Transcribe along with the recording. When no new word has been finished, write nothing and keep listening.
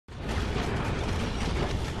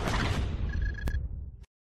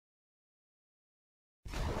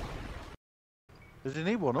Does he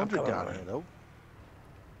need 100 down here, though?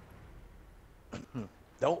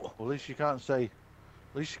 No. Well, at least you can't say...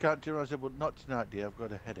 At least you can't turn around and say, well, not tonight, dear. I've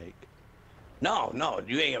got a headache. No,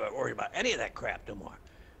 you ain't got to worry about any of that crap no more.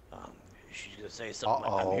 She's going to say something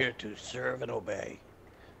like, I'm here to serve and obey.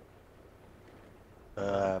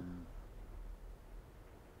 Where's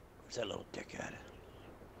that little dickhead?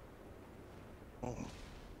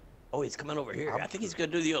 Oh, he's coming over here. I think he's going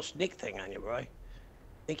to do the old sneak thing on you, Roy. I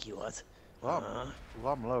think he was. Well,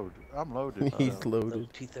 I'm loaded. I'm loaded. He's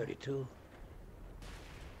loaded. T-32.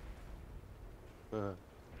 You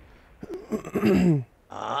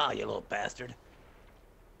little bastard.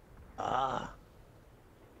 How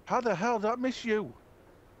the hell did I miss you?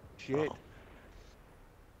 Shit.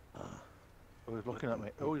 Oh, he's looking at me.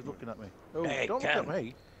 Oh, he's looking at me. Oh, hey, don't Ken. look at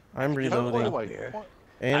me. I'm reloading. Here.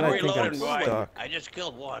 And I'm I think I'm reloading, stuck. I just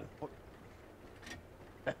killed one.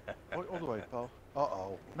 All the way, pal.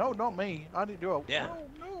 Uh-oh. No, not me. I didn't do it. Yeah.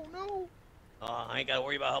 No. I ain't got to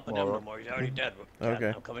worry about helping him no more. He's already dead.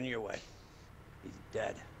 Okay. I'm coming your way. He's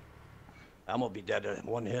dead. I'm going to be dead in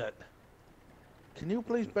one hit. Can you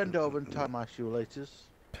please bend over and tie my shoelaces?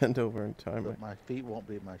 Bend over and tie So my feet won't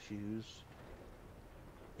be in my shoes.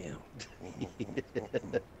 Yeah.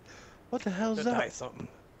 What the hell's that? Tie something.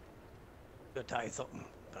 Gonna tie something,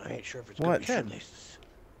 but I ain't sure if it's gonna be shoelaces.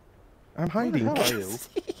 I'm hiding. Where the hell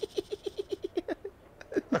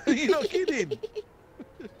are you? You're not kidding.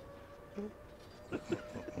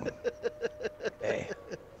 Hey,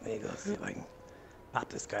 let me go see if I can pop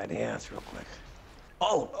this guy in the ass real quick.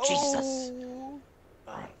 Oh, Jesus!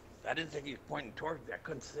 I didn't think he was pointing toward me. I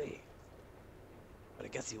couldn't see. But I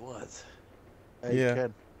guess he was. Hey, yeah.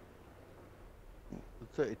 Ken.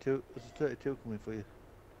 There's a 32 coming for you.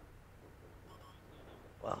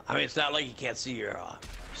 Well, I mean, it's not like you can't see your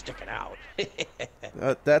sticking out.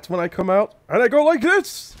 That's when I come out and I go like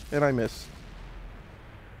this, and I miss.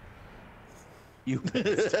 You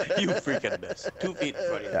missed. You freaking missed. 2 feet in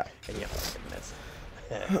front of you, Yeah. and you fucking miss.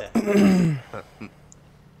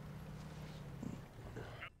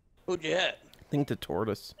 Who'd you hit? I think the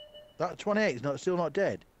tortoise. That 28 is still not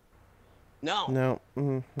dead. No. No.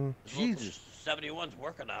 Jesus. 71's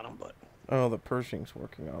working on him, but Oh, the Pershing's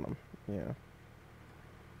working on him. Yeah.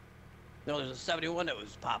 no, there's a 71 that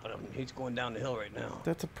was popping him. He's going down the hill right now.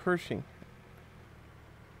 That's a Pershing.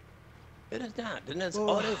 It is not. Didn't it? Oh.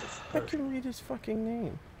 Oh, it is. I can read his fucking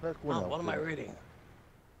name. That's Oh, what am I reading?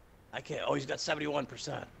 I can't. Oh, he's got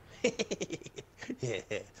 71%. Yeah.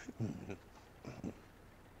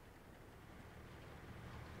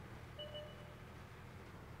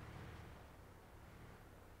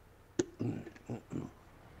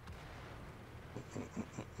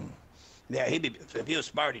 Yeah, he'd be, if he was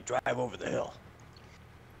smart, he'd drive over the hill.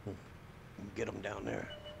 Get him down there.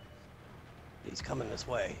 He's coming this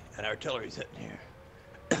way, and artillery's hitting here.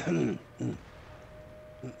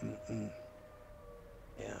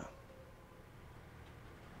 Yeah.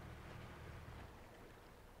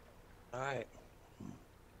 All right.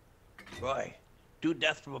 Roy, do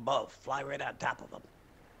death from above. Fly right on top of him.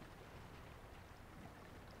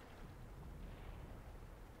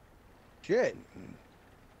 Shit.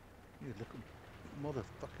 You little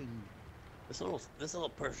motherfucking... This little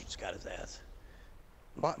Persian's got his ass.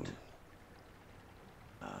 What?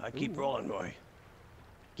 I keep rolling, Roy.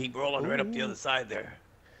 Keep rolling right up the other side there.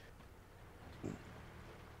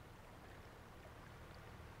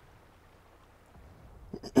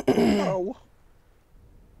 No.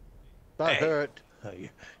 That hurt.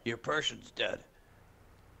 Your Persian's dead.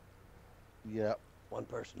 Yep. One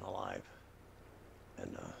person alive.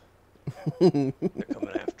 And they're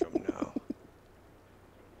coming after him now.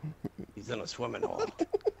 He's in a swimming hole.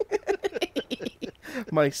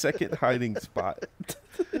 My second hiding spot.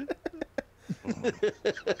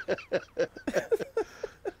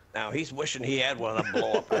 Now he's wishing he had one of them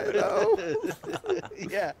blow up.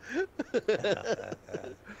 Yeah.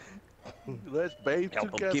 Let's bathe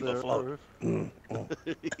Help together. him keep afloat.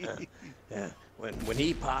 Yeah. When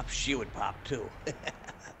he pops, she would pop too.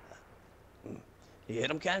 You hit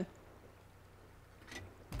him, Ken?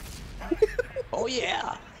 Oh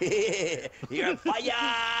yeah! You're on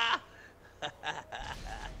fire!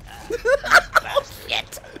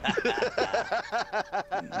 Shit!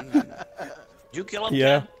 Did you kill him,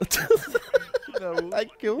 Yeah. Ken? No. I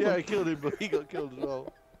killed him. Yeah, I killed him, but he got killed as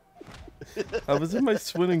well. I was in my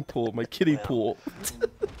swimming pool, my kiddie pool. Man,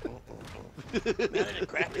 I did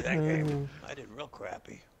crappy that game. I did real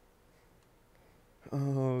crappy.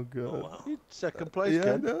 Oh god. Oh, wow. Second place, Yeah,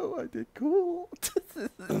 Ken. no, I did cool.